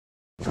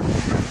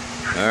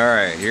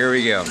Alright, here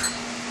we go.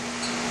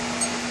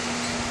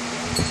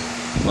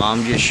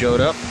 Mom just showed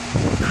up.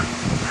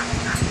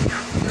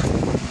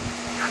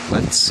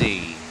 Let's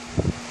see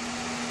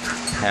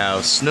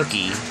how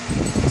Snookie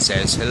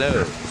says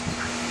hello.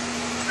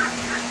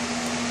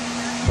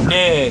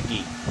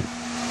 Snookie.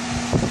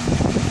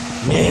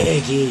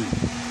 Snookie.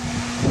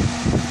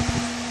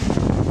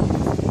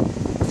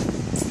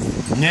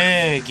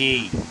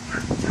 Snookie.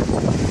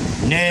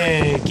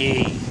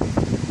 Snookie.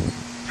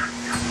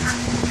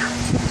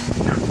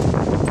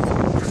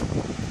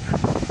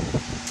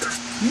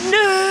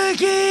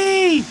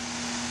 Snookie!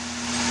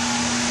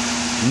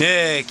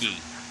 Snookie!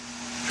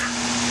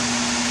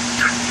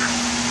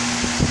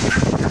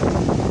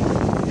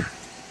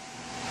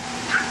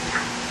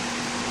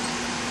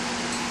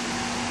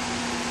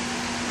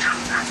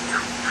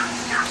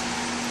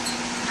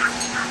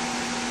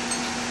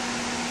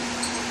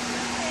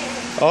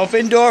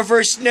 Open door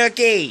for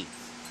Snookie!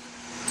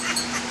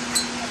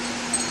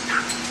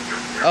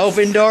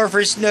 Open door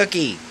for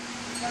Snookie!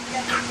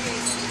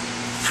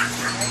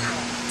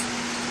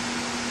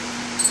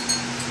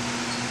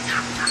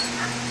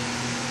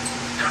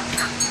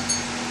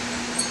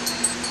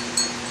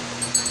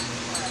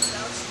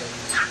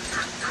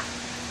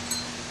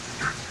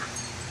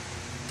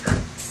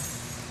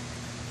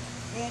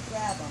 Can't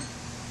grab them.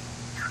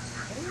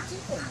 What are you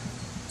doing?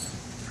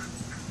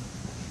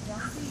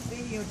 Don't be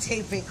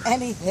videotaping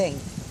anything.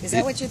 Is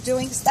that what you're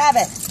doing? Stop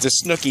it. It's a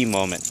Snookie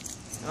moment.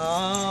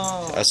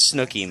 Oh. A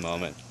Snookie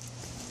moment.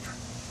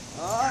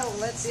 Oh,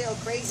 let's see how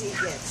crazy it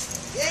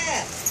gets.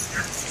 Yeah.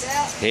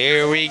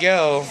 Here we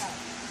go.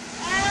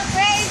 How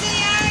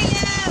crazy are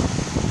you?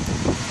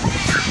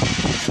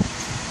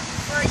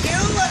 For you?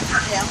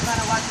 Okay, I'm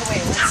gonna walk away.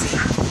 Let's see.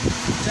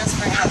 Just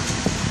for help.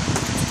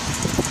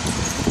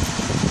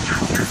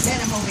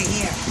 Send him over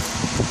here.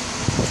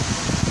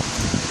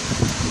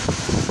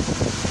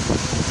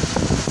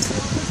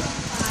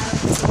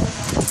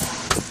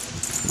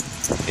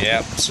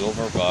 Yep,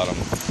 silver bottom.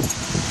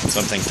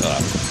 Something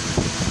top.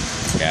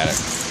 Got it.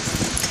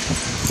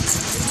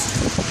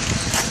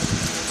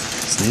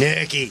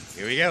 Snookie.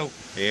 Here we go.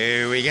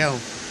 Here we go.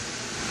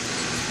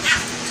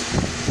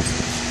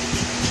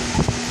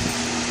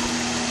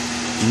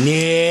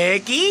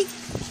 Snookie.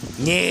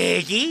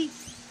 Snookie.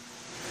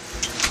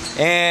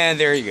 And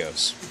there he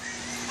goes.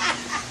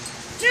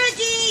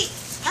 Snookie!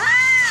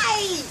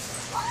 Hi!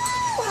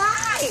 Oh,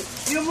 hi!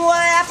 You're more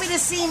happy to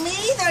see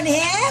me than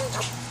him?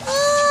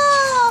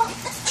 Oh!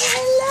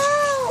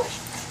 Hello!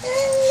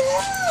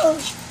 Hello!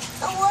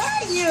 How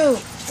are you?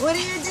 What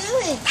are you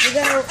doing?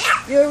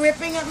 You're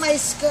ripping up my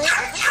skirt?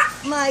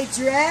 My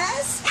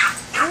dress?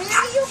 Where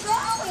are you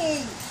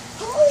going?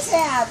 Who's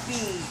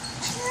happy?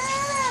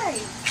 Hi!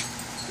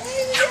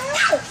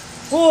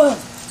 Hello!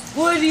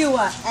 What do you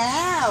want?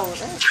 Ow!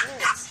 That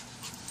hurts.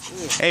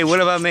 Hey,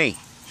 what about me?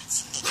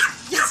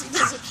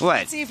 What?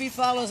 Let's see if he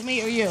follows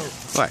me or you.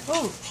 What?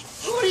 Who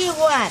do you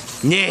want?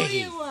 Snookie. Who do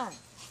you want?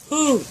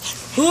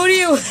 Who do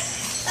you want?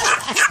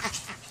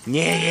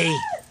 Snookie.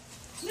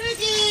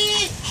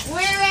 Snookie!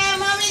 Where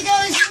mommy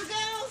goes, you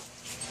go?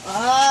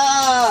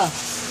 Oh,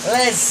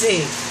 let's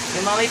see.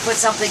 Did mommy put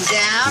something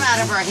down out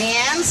of her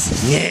hands?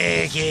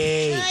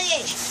 Snookie.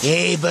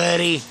 Hey,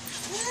 buddy.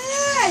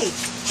 Hi!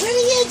 What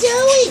are you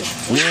doing?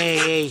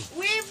 Hey.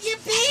 Where have you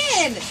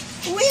been?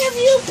 Where have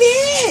you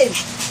been?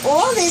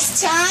 All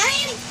this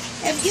time?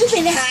 Have you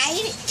been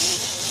hiding?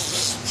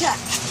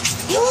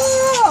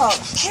 Oh,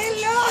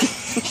 hello.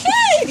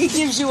 He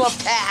gives you a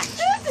pat.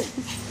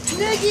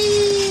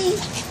 Snookie.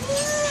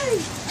 Hi.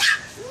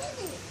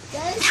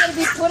 Guys, gotta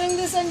be putting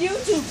this on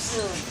YouTube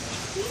soon.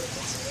 Look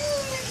at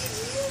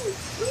you.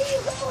 Where are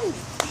you going?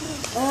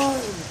 Oh,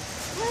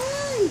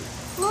 hi.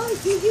 Oh,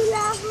 did you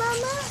love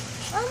Mama?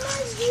 How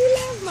much do you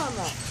love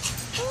Mama?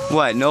 Oh.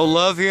 What, no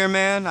love here,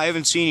 man? I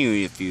haven't seen you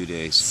in a few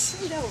days.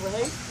 I know,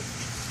 right?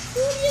 Who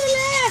do you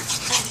love?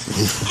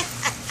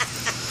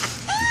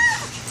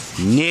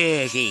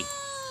 Snookie.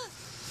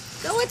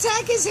 Go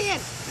attack his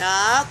hand.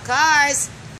 No, cars.